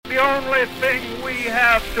only thing we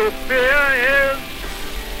have to fear is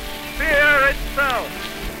fear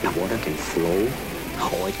itself. Now water can flow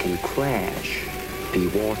or it can crash. Be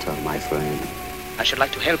water, my friend. I should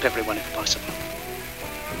like to help everyone if possible.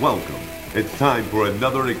 Welcome. It's time for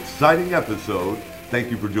another exciting episode.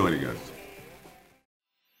 Thank you for joining us.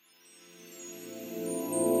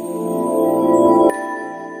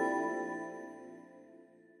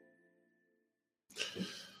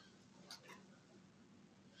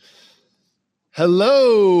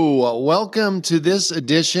 Hello, welcome to this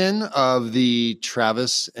edition of the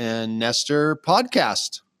Travis and Nestor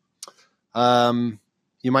podcast.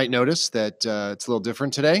 You might notice that it's a little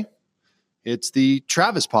different today. It's the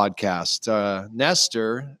Travis podcast.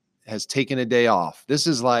 Nestor has taken a day off. This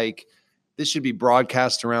should be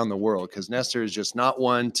broadcast around the world because Nestor is just not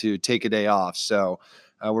one to take a day off. So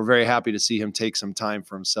we're very happy to see him take some time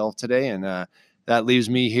for himself today. And that leaves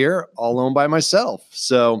me here all alone by myself.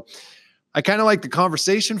 So I kind of like the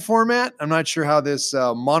conversation format. I'm not sure how this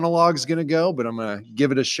monologue is going to go, but I'm going to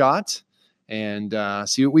give it a shot and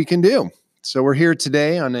see what we can do. So we're here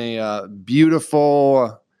today on a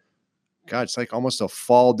beautiful, it's like almost a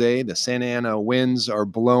fall day. The Santa Ana winds are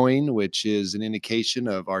blowing, which is an indication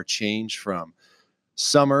of our change from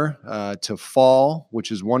summer to fall, which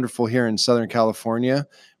is wonderful here in Southern California.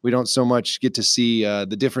 We don't so much get to see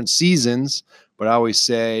the different seasons, but I always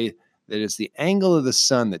say that it's the angle of the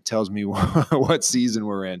sun that tells me what season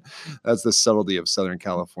we're in. That's the subtlety of Southern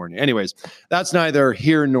California. Anyways, that's neither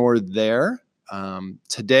here nor there.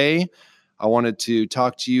 Today, I wanted to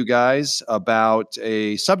talk to you guys about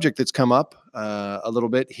a subject that's come up a little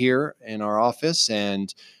bit here in our office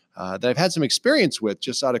and that I've had some experience with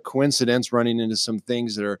just out of coincidence, running into some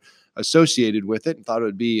things that are associated with it, and thought it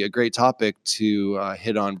would be a great topic to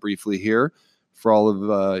hit on briefly here for all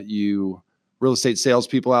of you real estate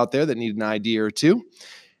salespeople out there that need an idea or two.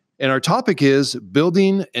 And our topic is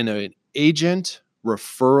building an agent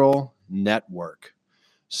referral network.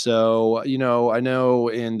 So, I know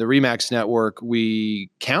in the RE/MAX network,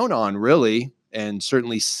 we count on really and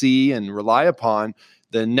certainly see and rely upon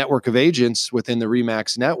the network of agents within the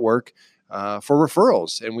RE/MAX network for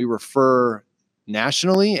referrals. And we refer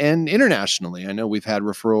nationally and internationally. I know we've had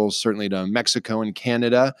referrals certainly to Mexico and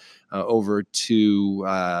Canada, over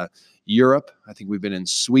to Europe. I think we've been in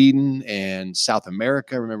Sweden and South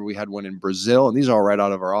America. Remember, we had one in Brazil, and these are all right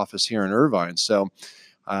out of our office here in Irvine. So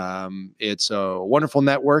it's a wonderful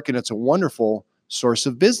network, and it's a wonderful source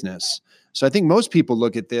of business. So I think most people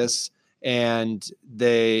look at this and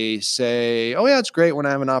they say, oh yeah, it's great when I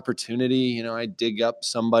have an opportunity. I dig up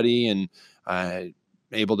somebody and I'm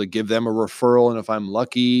able to give them a referral. And if I'm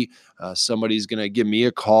lucky, somebody's going to give me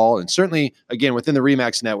a call. And certainly, again, within the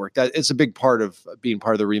RE/MAX network, that it's a big part of being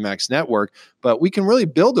part of the RE/MAX network. But we can really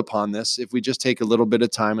build upon this if we just take a little bit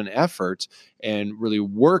of time and effort and really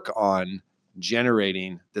work on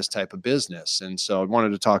generating this type of business. And so I wanted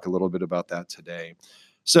to talk a little bit about that today.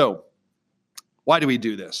 So why do we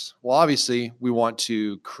do this? Well, obviously, we want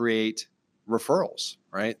to create referrals,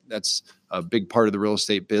 right? That's a big part of the real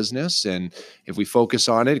estate business. And if we focus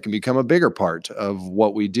on it, it can become a bigger part of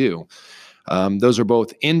what we do. Those are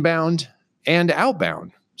both inbound and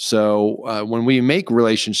outbound. So when we make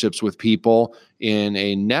relationships with people in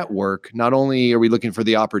a network, not only are we looking for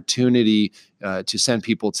the opportunity to send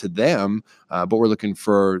people to them, but we're looking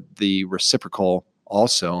for the reciprocal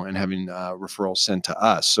also and having referrals sent to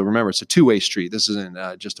us. So remember, it's a two-way street. This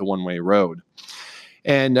isn't just a one-way road.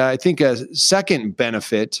 And I think a second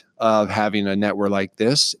benefit of having a network like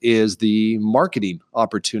this is the marketing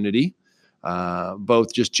opportunity,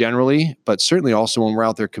 both just generally, but certainly also when we're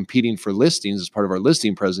out there competing for listings as part of our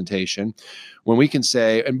listing presentation, when we can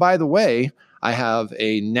say, and by the way, I have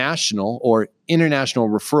a national or international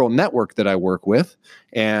referral network that I work with,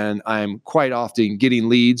 and I'm quite often getting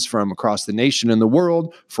leads from across the nation and the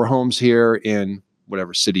world for homes here in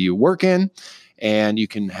whatever city you work in. And you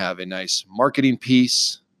can have a nice marketing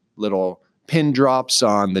piece, little pin drops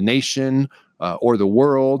on the nation or the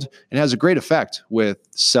world, and has a great effect with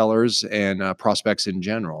sellers and prospects in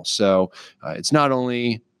general. So it's not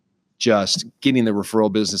only just getting the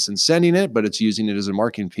referral business and sending it, but it's using it as a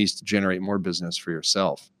marketing piece to generate more business for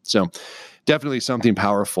yourself. So definitely something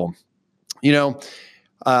powerful.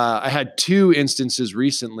 I had two instances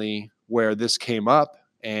recently where this came up,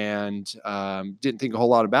 and didn't think a whole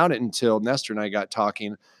lot about it until Nestor and I got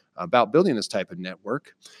talking about building this type of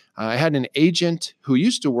network. I had an agent who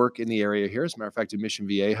used to work in the area here, as a matter of fact, in Mission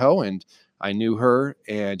Viejo, and I knew her,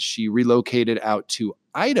 and she relocated out to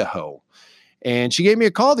Idaho. And she gave me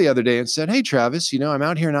a call the other day and said, hey, Travis, I'm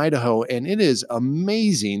out here in Idaho, and it is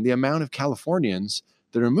amazing the amount of Californians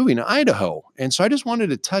that are moving to Idaho. And so I just wanted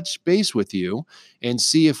to touch base with you and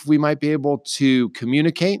see if we might be able to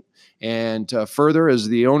communicate and further, as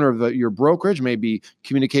the owner of your brokerage, maybe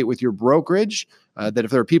communicate with your brokerage that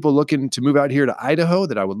if there are people looking to move out here to Idaho,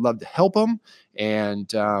 that I would love to help them.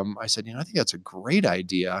 And I said, I think that's a great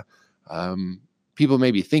idea. People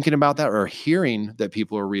may be thinking about that or hearing that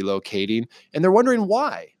people are relocating, and they're wondering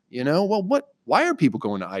why. Why are people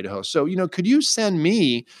going to Idaho? So, could you send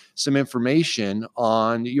me some information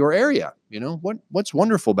on your area? What's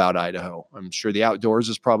wonderful about Idaho? I'm sure the outdoors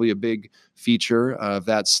is probably a big feature of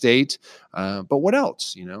that state. But what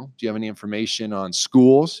else? Do you have any information on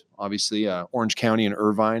schools? Obviously, Orange County and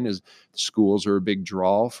Irvine schools are a big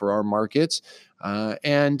draw for our markets.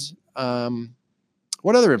 And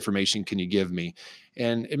what other information can you give me?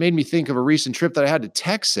 And it made me think of a recent trip that I had to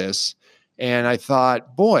Texas. And I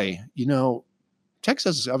thought, boy,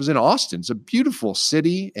 Texas, I was in Austin. It's a beautiful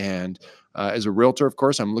city. And as a realtor, of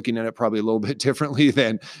course, I'm looking at it probably a little bit differently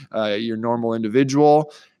than your normal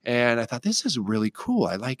individual. And I thought, this is really cool.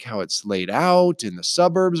 I like how it's laid out and the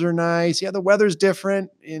suburbs are nice. Yeah, the weather's different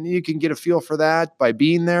and you can get a feel for that by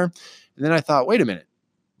being there. And then I thought, wait a minute,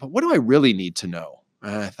 but what do I really need to know?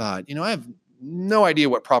 And I thought, I have no idea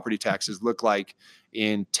what property taxes look like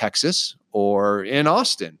in Texas or in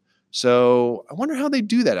Austin. So I wonder how they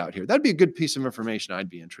do that out here. That'd be a good piece of information I'd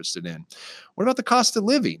be interested in. What about the cost of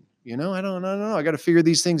living? I don't know. I got to figure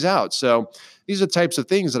these things out. So these are the types of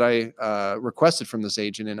things that I requested from this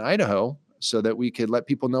agent in Idaho so that we could let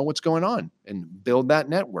people know what's going on and build that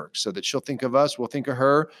network so that she'll think of us, we'll think of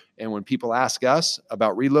her. And when people ask us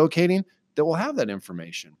about relocating, that we'll have that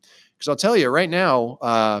information. Because I'll tell you right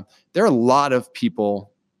now, there are a lot of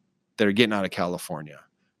people that are getting out of California.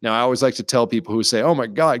 Now, I always like to tell people who say, oh my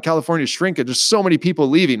God, California's shrinking. There's so many people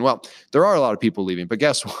leaving. Well, there are a lot of people leaving, but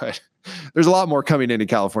guess what? There's a lot more coming into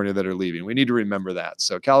California that are leaving. We need to remember that.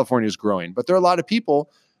 So California is growing, but there are a lot of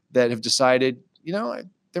people that have decided,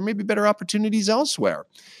 there may be better opportunities elsewhere.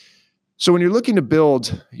 So when you're looking to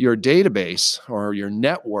build your database or your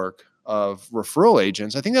network of referral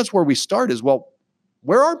agents, I think that's where we start is, well,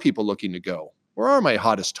 where are people looking to go? Where are my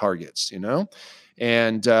hottest targets,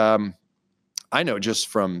 And I know just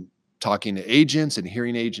from talking to agents and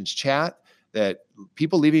hearing agents chat that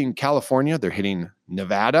people leaving California, they're hitting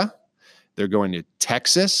Nevada, they're going to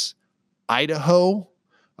Texas, Idaho,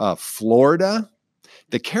 Florida,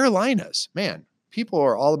 the Carolinas. Man, people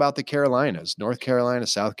are all about the Carolinas, North Carolina,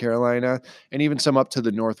 South Carolina, and even some up to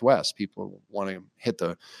the Northwest. People want to hit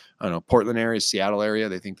the, Portland area, Seattle area.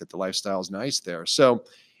 They think that the lifestyle is nice there. So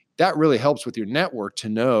that really helps with your network to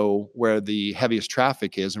know where the heaviest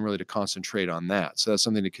traffic is and really to concentrate on that. So that's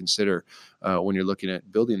something to consider when you're looking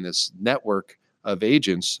at building this network of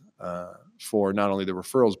agents for not only the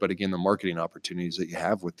referrals, but again, the marketing opportunities that you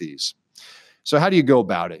have with these. So how do you go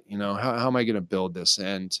about it? How am I going to build this?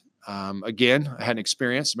 And again, I had an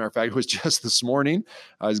experience. As a matter of fact, it was just this morning.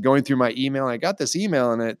 I was going through my email and I got this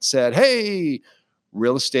email and it said, hey,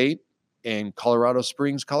 real estate in Colorado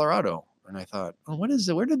Springs, Colorado. And I thought, oh, what is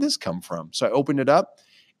it? Where did this come from? So I opened it up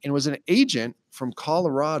and it was an agent from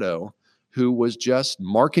Colorado who was just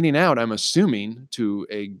marketing out, I'm assuming, to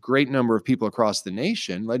a great number of people across the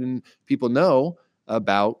nation, letting people know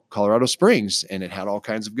about Colorado Springs. And it had all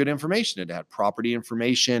kinds of good information. It had property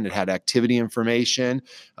information. It had activity information.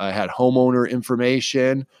 It had homeowner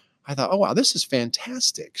information. I thought, oh, wow, this is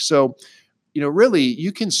fantastic. So, really,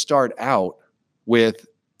 you can start out with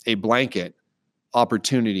a blanket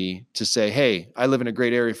opportunity to say, hey, I live in a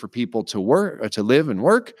great area for people to work, to live and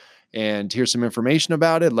work, and here's some information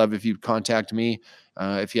about it. Love if you contact me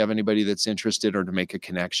if you have anybody that's interested or to make a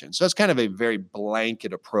connection. So that's kind of a very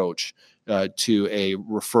blanket approach to a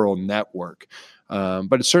referral network.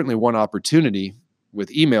 But it's certainly one opportunity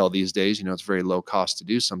with email these days. It's very low cost to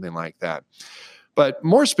do something like that. But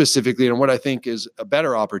more specifically, and what I think is a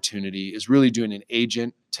better opportunity is really doing an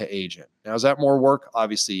agent to agent. Now, is that more work?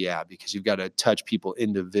 Obviously, yeah, because you've got to touch people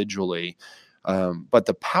individually. But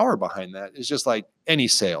the power behind that is just like any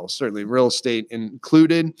sales, certainly real estate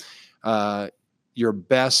included. Your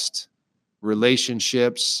best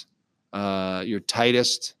relationships, your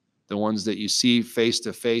tightest, the ones that you see face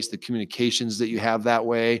to face, the communications that you have that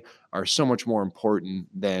way are so much more important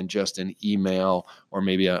than just an email or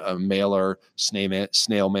maybe a mailer,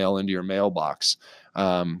 snail mail into your mailbox.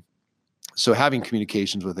 So having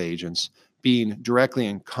communications with agents, being directly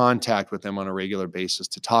in contact with them on a regular basis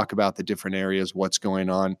to talk about the different areas, what's going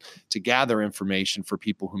on, to gather information for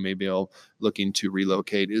people who may be looking to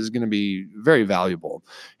relocate is going to be very valuable.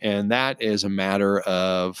 And that is a matter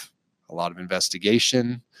of a lot of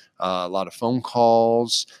investigation, a lot of phone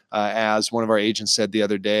calls. As one of our agents said the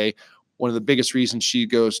other day, one of the biggest reasons she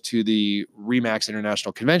goes to the RE/MAX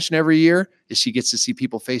International Convention every year is she gets to see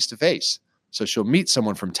people face to face. So she'll meet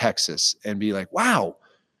someone from Texas and be like, wow,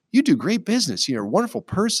 you do great business. You're a wonderful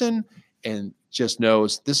person. And just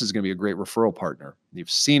knows this is going to be a great referral partner.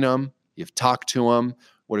 You've seen them, you've talked to them.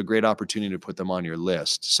 What a great opportunity to put them on your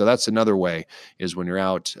list. So that's another way, is when you're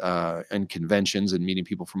out in conventions and meeting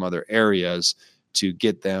people from other areas, to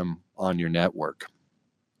get them on your network.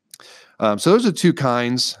 So those are two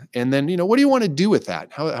kinds. And then, what do you want to do with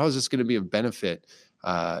that? How is this going to be of benefit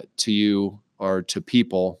to you or to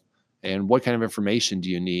people? And what kind of information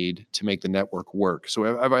do you need to make the network work?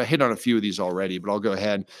 So I've hit on a few of these already, but I'll go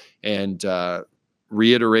ahead and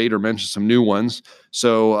reiterate or mention some new ones.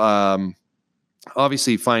 So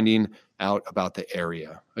obviously finding out about the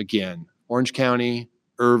area. Again, Orange County,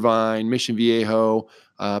 Irvine, Mission Viejo,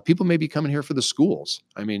 people may be coming here for the schools.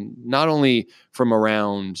 I mean, not only from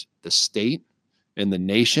around the state and the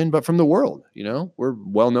nation, but from the world. We're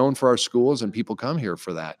well known for our schools, and people come here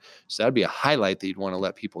for that. So that'd be a highlight that you'd want to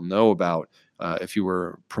let people know about if you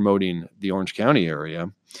were promoting the Orange County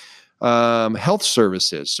area. Health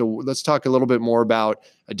services. So let's talk a little bit more about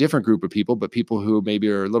a different group of people, but people who maybe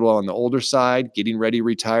are a little on the older side, getting ready to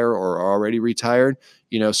retire or are already retired.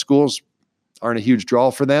 Schools aren't a huge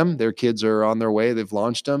draw for them. Their kids are on their way. They've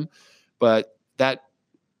launched them. But that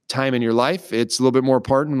time in your life, it's a little bit more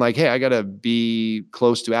important. Like, hey, I got to be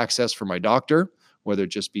close to access for my doctor, whether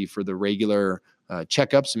it just be for the regular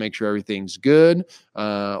checkups to make sure everything's good,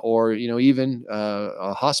 or, even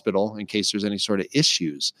a hospital in case there's any sort of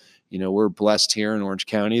issues. We're blessed here in Orange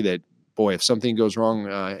County that, boy, if something goes wrong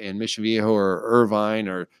in Mission Viejo or Irvine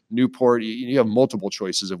or Newport, you have multiple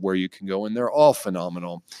choices of where you can go, and they're all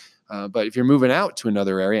phenomenal. But if you're moving out to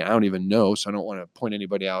another area, I don't even know, so I don't want to point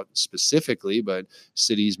anybody out specifically, but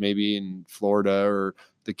cities maybe in Florida or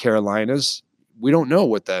the Carolinas, we don't know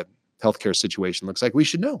what that healthcare situation looks like. We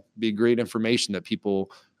should know. It'd be great information that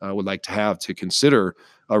people would like to have to consider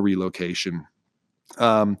a relocation.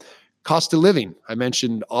 Cost of living. I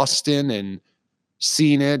mentioned Austin and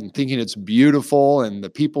seeing it and thinking it's beautiful and the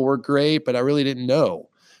people were great, but I really didn't know.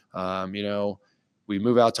 We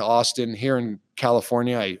move out to Austin here in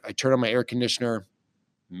California. I turn on my air conditioner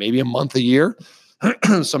maybe a month a year,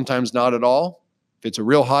 sometimes not at all. If it's a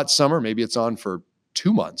real hot summer, maybe it's on for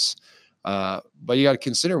 2 months. But you got to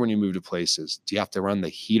consider when you move to places, do you have to run the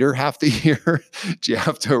heater half the year? Do you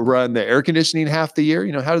have to run the air conditioning half the year?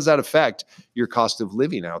 How does that affect your cost of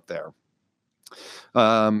living out there?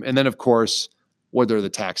 And then, of course, what are the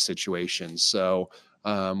tax situations? So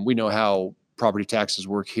we know how property taxes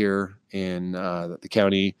work here in the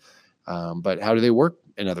county, but how do they work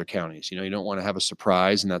in other counties? You don't want to have a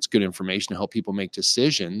surprise, and that's good information to help people make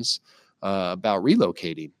decisions about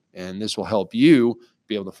relocating. And this will help you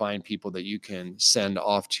be able to find people that you can send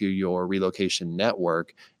off to your relocation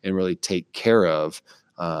network and really take care of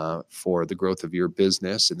for the growth of your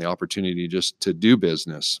business and the opportunity just to do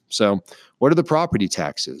business. So what are the property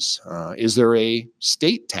taxes? Is there a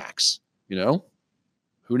state tax?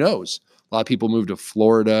 Who knows? A lot of people move to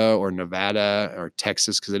Florida or Nevada or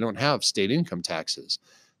Texas because they don't have state income taxes.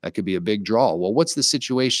 That could be a big draw. Well, what's the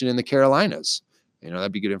situation in the Carolinas?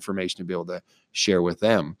 That'd be good information to be able to share with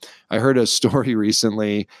them. I heard a story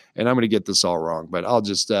recently, and I'm going to get this all wrong, but I'll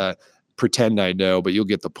just pretend I know, but you'll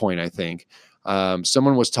get the point, I think.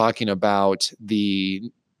 Someone was talking about the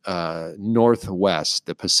Northwest,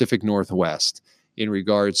 the Pacific Northwest, in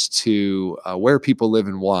regards to where people live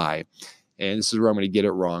and why. And this is where I'm going to get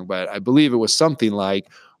it wrong, but I believe it was something like,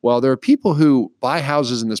 well, there are people who buy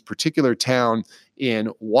houses in this particular town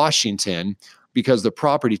in Washington because the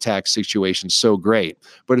property tax situation is so great,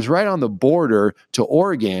 but it's right on the border to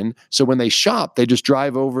Oregon. So when they shop, they just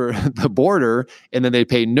drive over the border and then they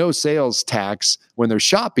pay no sales tax when they're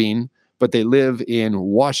shopping, but they live in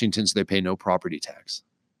Washington, so they pay no property tax.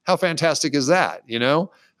 How fantastic is that?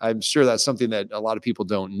 I'm sure that's something that a lot of people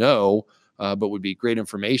don't know, but would be great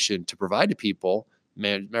information to provide to people.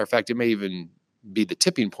 Matter of fact, it may even be the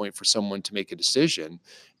tipping point for someone to make a decision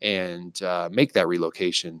and make that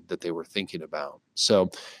relocation that they were thinking about. So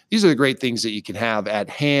these are the great things that you can have at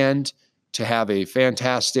hand to have a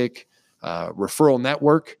fantastic referral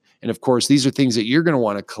network. And of course, these are things that you're going to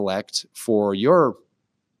want to collect for your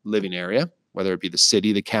living area, whether it be the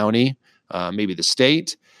city, the county, maybe the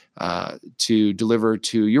state, to deliver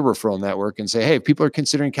to your referral network and say, hey, if people are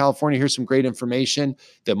considering California, here's some great information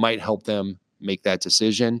that might help them make that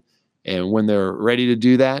decision. And when they're ready to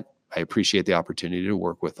do that, I appreciate the opportunity to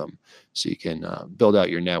work with them. So you can build out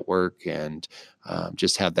your network and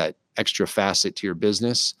just have that extra facet to your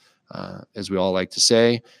business. As we all like to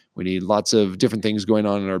say, We need lots of different things going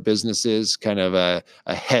on in our businesses, kind of a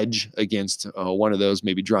hedge against one of those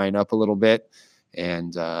maybe drying up a little bit.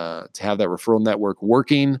 And to have that referral network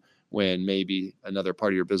working when maybe another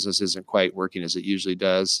part of your business isn't quite working as it usually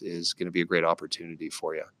does is going to be a great opportunity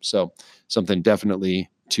for you. So something definitely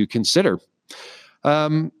to consider.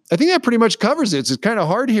 I think that pretty much covers it. It's kind of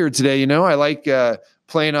hard here today. I like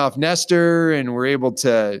playing off Nestor, and we're able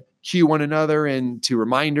to cue one another into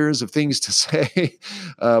reminders of things to say.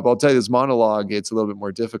 But I'll tell you, this monologue, it's a little bit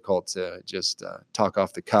more difficult to just talk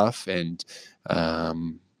off the cuff and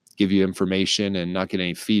give you information and not get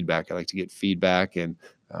any feedback. I like to get feedback and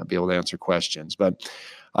be able to answer questions. But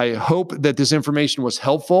I hope that this information was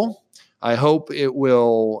helpful. I hope it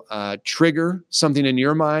will trigger something in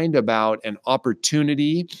your mind about an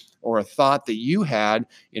opportunity or a thought that you had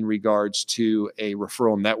in regards to a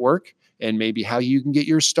referral network and maybe how you can get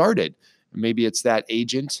yours started. Maybe it's that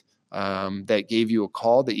agent that gave you a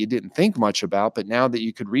call that you didn't think much about, but now that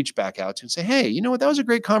you could reach back out to and say, hey, you know what, that was a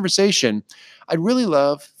great conversation. I'd really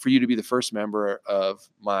love for you to be the first member of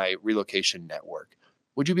my relocation network.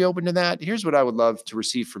 Would you be open to that? Here's what I would love to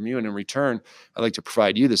receive from you. And in return, I'd like to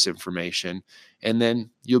provide you this information. And then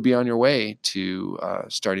you'll be on your way to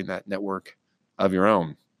starting that network of your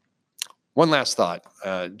own. One last thought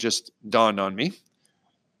just dawned on me.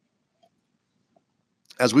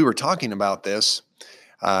 As we were talking about this,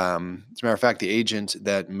 as a matter of fact, the agent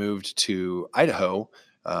that moved to Idaho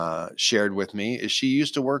shared with me is she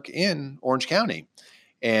used to work in Orange County.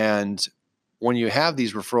 And when you have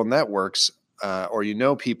these referral networks, or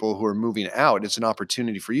people who are moving out, it's an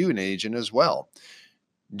opportunity for you, an agent as well.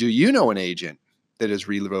 Do you know an agent that has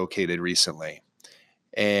relocated recently?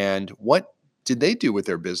 And what did they do with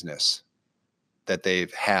their business that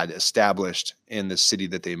they've had established in the city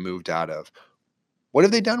that they moved out of? What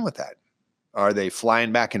have they done with that? Are they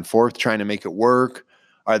flying back and forth trying to make it work?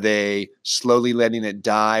 Are they slowly letting it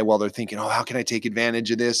die while they're thinking, how can I take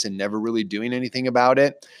advantage of this, and never really doing anything about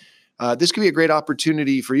it? This could be a great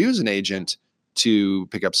opportunity for you as an agent to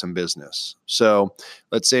pick up some business. So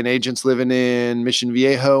let's say an agent's living in Mission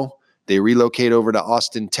Viejo. They relocate over to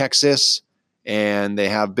Austin, Texas, and they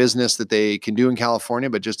have business that they can do in California,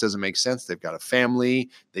 but just doesn't make sense. They've got a family.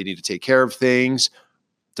 They need to take care of things.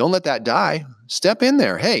 Don't let that die. Step in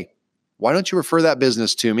there. Hey, why don't you refer that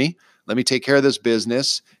business to me? Let me take care of this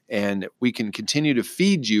business, and we can continue to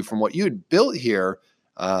feed you from what you had built here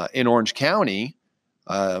in Orange County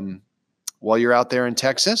while you're out there in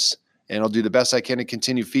Texas. And I'll do the best I can to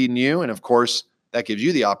continue feeding you. And of course, that gives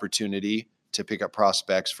you the opportunity to pick up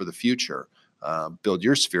prospects for the future, build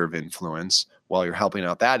your sphere of influence while you're helping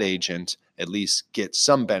out that agent, at least get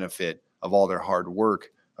some benefit of all their hard work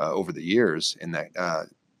over the years in that,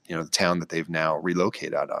 the town that they've now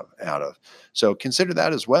relocated out of. So consider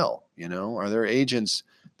that as well. Are there agents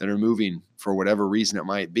that are moving for whatever reason it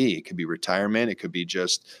might be? It could be retirement. It could be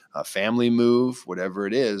just a family move, whatever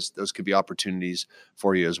it is. Those could be opportunities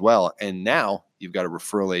for you as well. And now you've got a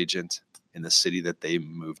referral agent in the city that they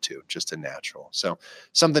moved to, just a natural. So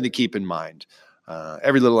something to keep in mind.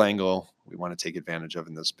 Every little angle we want to take advantage of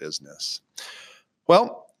in this business.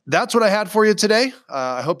 Well, that's what I had for you today.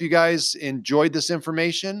 I hope you guys enjoyed this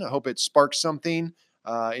information. I hope it sparked something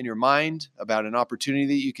in your mind about an opportunity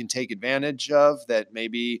that you can take advantage of that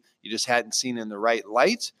maybe you just hadn't seen in the right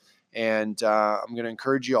light. And I'm going to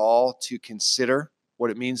encourage you all to consider what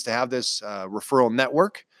it means to have this referral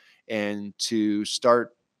network and to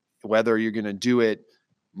start, whether you're going to do it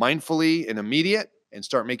mindfully and immediate and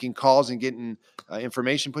start making calls and getting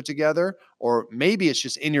information put together, or maybe it's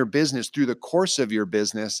just in your business through the course of your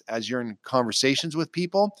business as you're in conversations with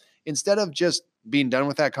people. Instead of just being done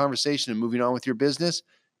with that conversation and moving on with your business,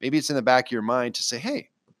 maybe it's in the back of your mind to say, hey,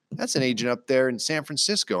 that's an agent up there in San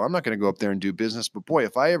Francisco. I'm not going to go up there and do business, but boy,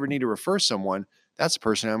 if I ever need to refer someone, that's the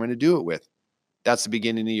person I'm going to do it with. That's the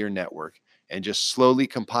beginning of your network. And just slowly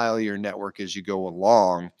compile your network as you go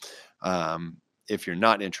along. If you're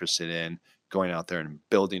not interested in going out there and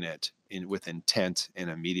building it with intent and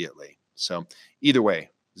immediately. So either way,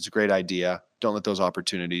 it's a great idea. Don't let those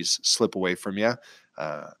opportunities slip away from you.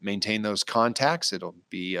 Maintain those contacts. It'll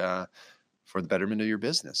be for the betterment of your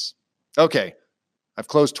business. Okay. I've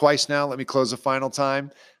closed twice now. Let me close a final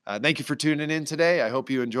time. Thank you for tuning in today. I hope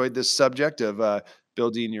you enjoyed this subject of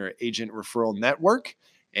building your agent referral network.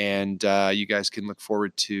 And you guys can look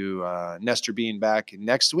forward to Nestor being back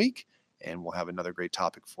next week. And we'll have another great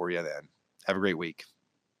topic for you then. Have a great week.